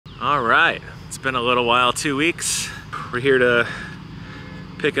All right, it's been a little while, 2 weeks. We're here to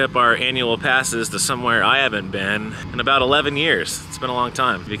pick up our annual passes to somewhere I haven't been in about 11 years. It's been a long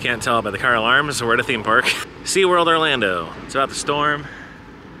time. If you can't tell by the car alarms, we're at a theme park. SeaWorld Orlando. It's about to storm.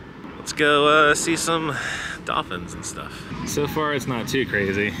 Let's go see some dolphins and stuff. So far, it's not too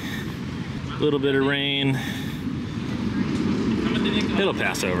crazy. A little bit of rain. It'll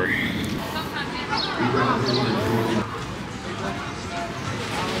pass over.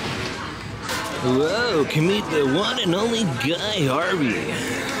 Whoa, can meet the one and only Guy Harvey.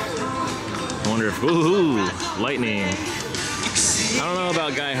 I wonder if, ooh, lightning. I don't know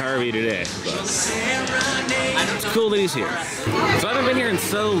about Guy Harvey today, but it's cool that he's here. So I haven't been here in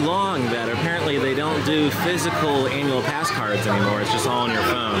so long that apparently they don't do physical annual pass cards anymore. It's just all on your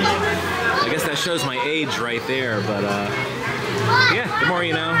phone. I guess that shows my age right there, but yeah, the more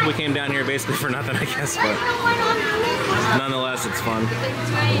you know. We came down here basically for nothing, I guess, but nonetheless, it's fun.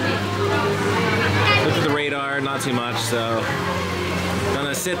 Look at the radar, not too much, so I'm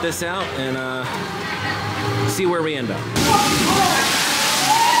gonna sit this out and see where we end up.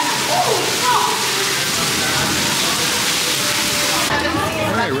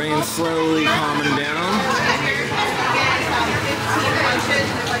 All right, rain's slowly calming down.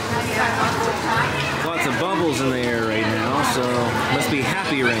 Lots of bubbles in the air right now, so must be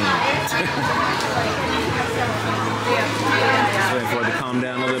happy rain. Just waiting for it to calm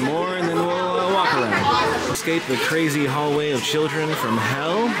down a little bit more, and then we'll walk around. Escape the crazy hallway of children from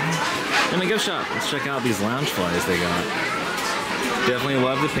hell, and a gift shop. Let's check out these lounge flies they got. Definitely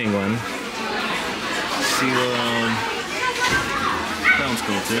love the penguin. SeaWorld. That one's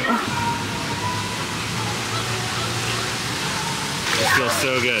cool too. This feels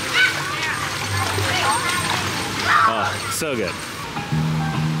so good. Oh, so good.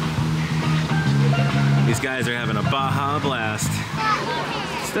 These guys are having a Baja blast.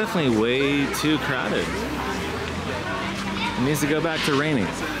 It's definitely way too crowded. It needs to go back to raining.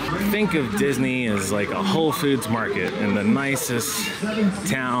 Think of Disney as like a Whole Foods market in the nicest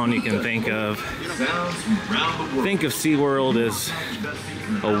town you can think of. Think of SeaWorld as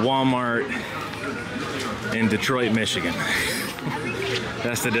a Walmart in Detroit, Michigan.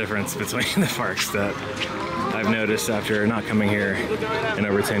 That's the difference between the parks that I've noticed after not coming here in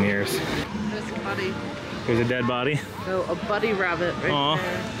over 10 years. There's a dead body. Oh, a buddy rabbit right there.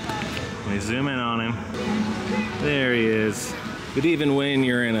 Let me zoom in on him. There he is. But even when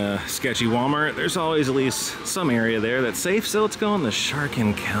you're in a sketchy Walmart, there's always at least some area there that's safe, so let's go on the shark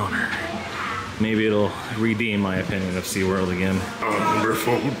encounter. Maybe it'll redeem my opinion of SeaWorld again.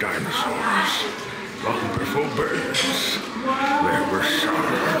 Wonderful dinosaurs, wonderful birds, there were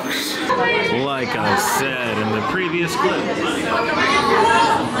sharks. Like I said in the previous clip.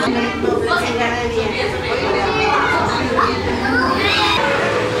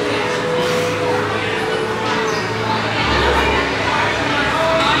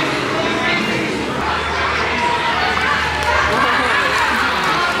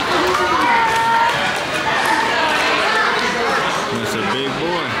 That's a big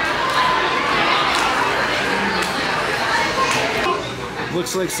boy.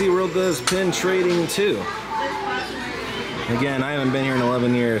 Looks like SeaWorld does pin trading too. Again, I haven't been here in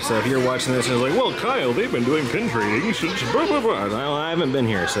 11 years, so if you're watching this and it's like, well, Kyle, they've been doing pin trading since blah, blah, blah. Well, I haven't been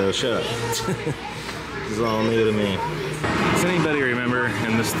here, so shut up. This is all new to me. Does anybody remember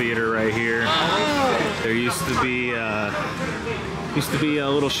in this theater right here, there used to be a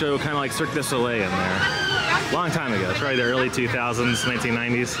little show kind of like Cirque du Soleil in there. Long time ago, it's probably the early 2000s,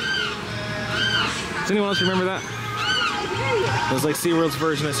 1990s. Does anyone else remember that? It was like SeaWorld's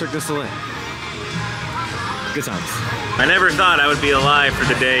version of Cirque du Soleil. Good times. I never thought I would be alive for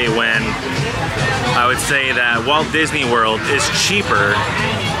the day when I would say that Walt Disney World is cheaper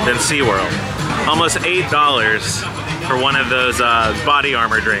than SeaWorld. Almost $8 for one of those body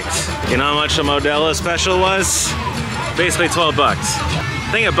armor drinks. You know how much a Modelo special was? Basically 12 bucks. I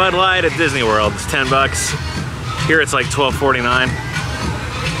think a Bud Light at Disney World is 10 bucks. Here it's like $12.49.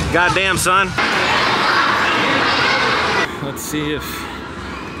 Goddamn, son. Let's see if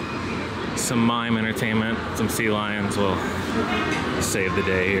some mime entertainment, some sea lions will save the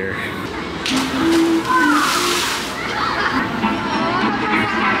day here.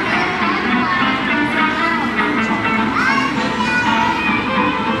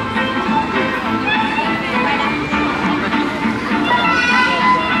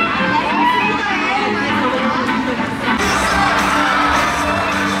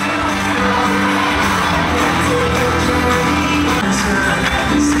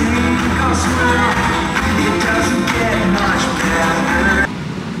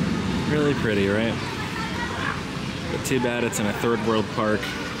 Really pretty, right? But too bad it's in a third world park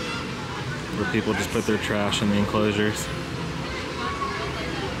where people just put their trash in the enclosures.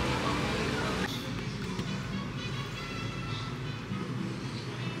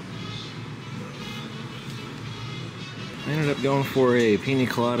 I ended up going for a pina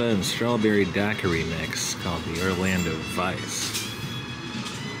colada and strawberry daiquiri mix called the Orlando Vice.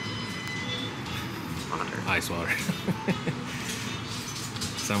 Ice water.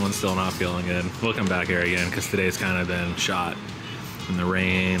 Someone's still not feeling good. We'll come back here again because today's kind of been shot in the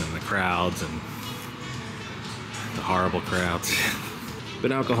rain and the crowds and the horrible crowds.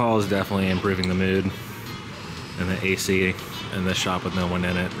 But alcohol is definitely improving the mood, and the AC in this shop with no one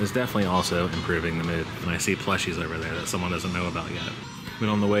in it is definitely also improving the mood. And I see plushies over there that someone doesn't know about yet. But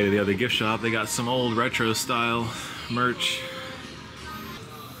on the way to the other gift shop, they got some old retro style merch.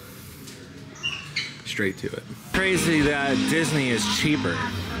 Straight to it. Crazy that Disney is cheaper.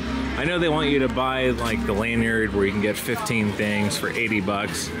 I know they want you to buy like the lanyard where you can get 15 things for 80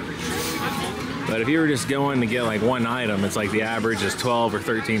 bucks. But if you were just going to get like one item, it's like the average is $12 or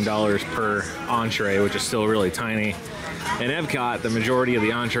 $13 per entree, which is still really tiny. In Epcot, the majority of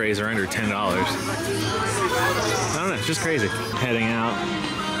the entrees are under $10. I don't know, it's just crazy. Heading out,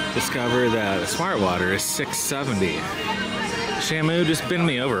 discover that Smart Water is $6.70. Shamu just bent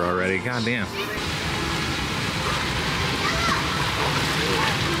me over already, goddamn.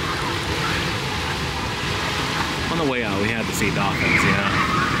 On the way out, we had to see dolphins, you know?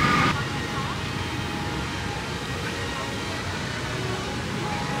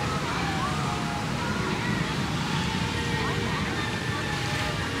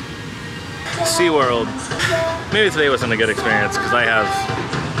 SeaWorld. Maybe today wasn't a good experience because I have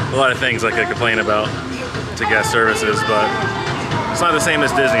a lot of things I could complain about to guest services, but it's not the same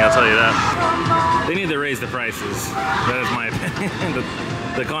as Disney, I'll tell you that. They need to raise the prices. That is my opinion.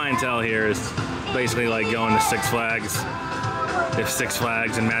 The clientele here is basically like going to Six Flags if Six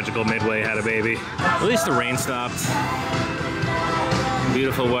Flags and Magical Midway had a baby. At least the rain stopped.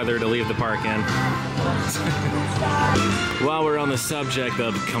 Beautiful weather to leave the park in. While we're on the subject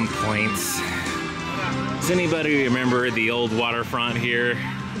of complaints, does anybody remember the old waterfront here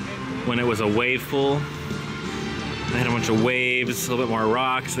when it was a wave pool? They had a bunch of waves, a little bit more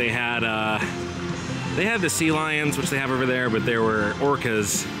rocks. They had the sea lions, which they have over there, but there were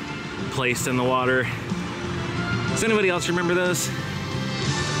orcas placed in the water. Does anybody else remember those?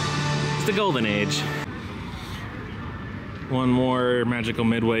 It's the golden age. One more Magical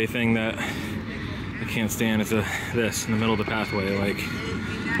Midway thing that I can't stand is this in the middle of the pathway. Like,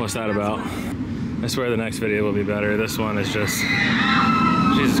 what's that about? I swear the next video will be better. This one is just,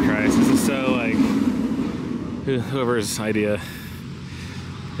 Jesus Christ. This is so like, whoever's idea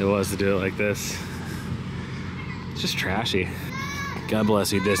it was to do it like this. It's just trashy. God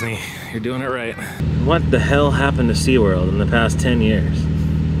bless you, Disney. You're doing it right. What the hell happened to SeaWorld in the past 10 years?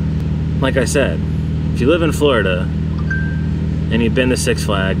 Like I said, if you live in Florida and you've been to Six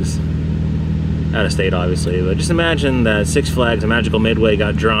Flags, out of state obviously, but just imagine that Six Flags and Magical Midway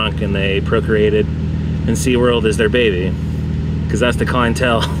got drunk and they procreated and SeaWorld is their baby. Because that's the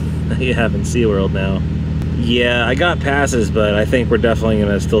clientele that you have in SeaWorld now. Yeah, I got passes, but I think we're definitely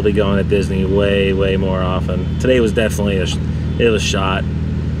gonna still be going to Disney way, way more often. Today was definitely it was shot.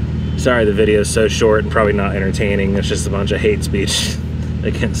 Sorry the video is so short and probably not entertaining. It's just a bunch of hate speech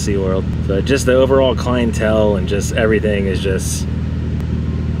against SeaWorld. But just the overall clientele and just everything is just,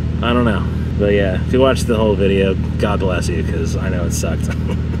 I don't know. But yeah, if you watch the whole video, God bless you, because I know it sucked.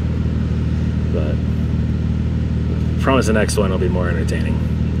 But I promise the next one will be more entertaining.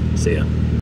 See ya.